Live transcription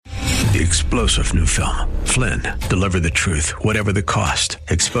The explosive new film, Flynn, Deliver the Truth, Whatever the Cost,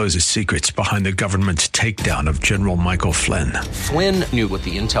 exposes secrets behind the government's takedown of General Michael Flynn. Flynn knew what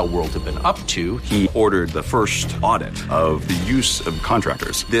the intel world had been up to. He ordered the first audit of the use of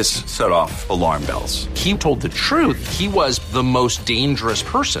contractors. This set off alarm bells. He told the truth. He was the most dangerous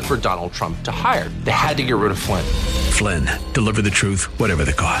person for Donald Trump to hire. They had to get rid of Flynn. Flynn, Deliver the Truth, Whatever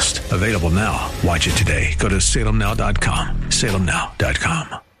the Cost. Available now. Watch it today. Go to salemnow.com.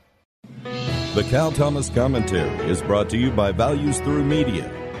 salemnow.com. The Cal Thomas Commentary is brought to you by Values Through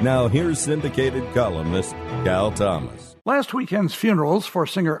Media. Now here's syndicated columnist Cal Thomas. Last weekend's funerals for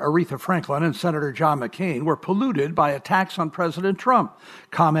singer Aretha Franklin and Senator John McCain were polluted by attacks on President Trump.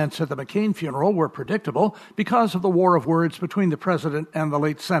 Comments at the McCain funeral were predictable because of the war of words between the president and the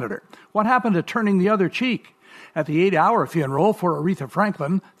late senator. What happened to turning the other cheek? At the 8-hour funeral for Aretha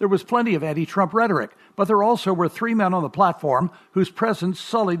Franklin, there was plenty of anti-Trump rhetoric, but there also were 3 men on the platform whose presence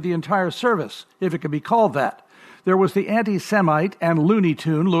sullied the entire service, if it could be called that. There was the anti-Semite and Looney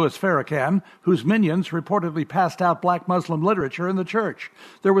Tune Louis Farrakhan, whose minions reportedly passed out black Muslim literature in the church.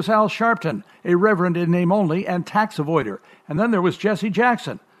 There was Al Sharpton, a reverend in name only and tax avoider. And then there was Jesse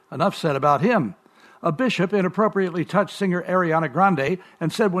Jackson. Enough said about him. A bishop inappropriately touched singer Ariana Grande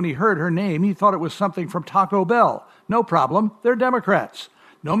and said when he heard her name, he thought it was something from Taco Bell. No problem, they're Democrats.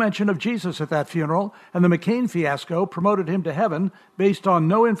 No mention of Jesus at that funeral, and the McCain fiasco promoted him to heaven based on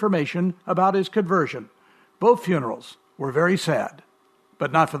no information about his conversion. Both funerals were very sad,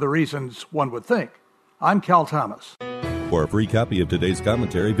 but not for the reasons one would think. I'm Cal Thomas. For a free copy of today's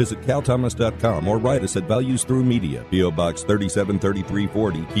commentary, visit calthomas.com or write us at Values Through Media, P.O. Box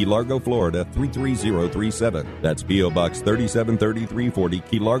 373340, Key Largo, Florida 33037. That's P.O. Box 373340,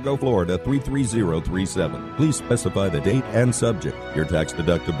 Key Largo, Florida 33037. Please specify the date and subject. Your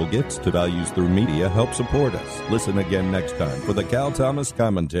tax-deductible gifts to Values Through Media help support us. Listen again next time for the Cal Thomas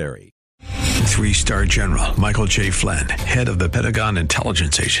Commentary. 3-star General Michael J. Flynn, head of the Pentagon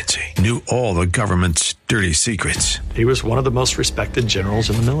Intelligence Agency, knew all the government's dirty secrets. He was one of the most respected generals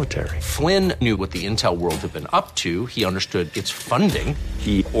in the military. Flynn knew what the intel world had been up to. He understood its funding.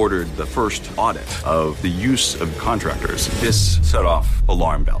 He ordered the first audit of the use of contractors. This set off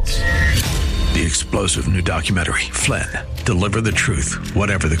alarm bells. The explosive new documentary, Flynn, Deliver the Truth,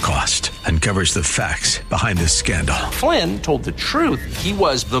 Whatever the Cost, uncovers the facts behind this scandal. Flynn told the truth. He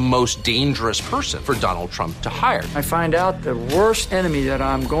was the most dangerous person for Donald Trump to hire. I find out the worst enemy that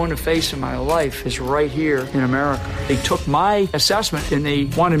I'm going to face in my life is right here in America. They took my assessment and they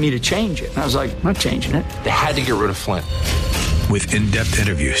wanted me to change it. And I was like, I'm not changing it. They had to get rid of Flynn. With in-depth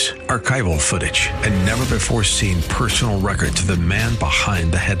interviews, archival footage, and never-before-seen personal records of the man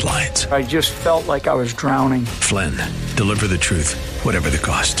behind the headlines. I just felt like I was drowning. Flynn, Deliver the Truth, Whatever the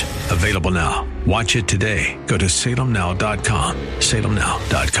Cost. Available now. Watch it today. Go to salemnow.com.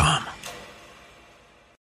 salemnow.com.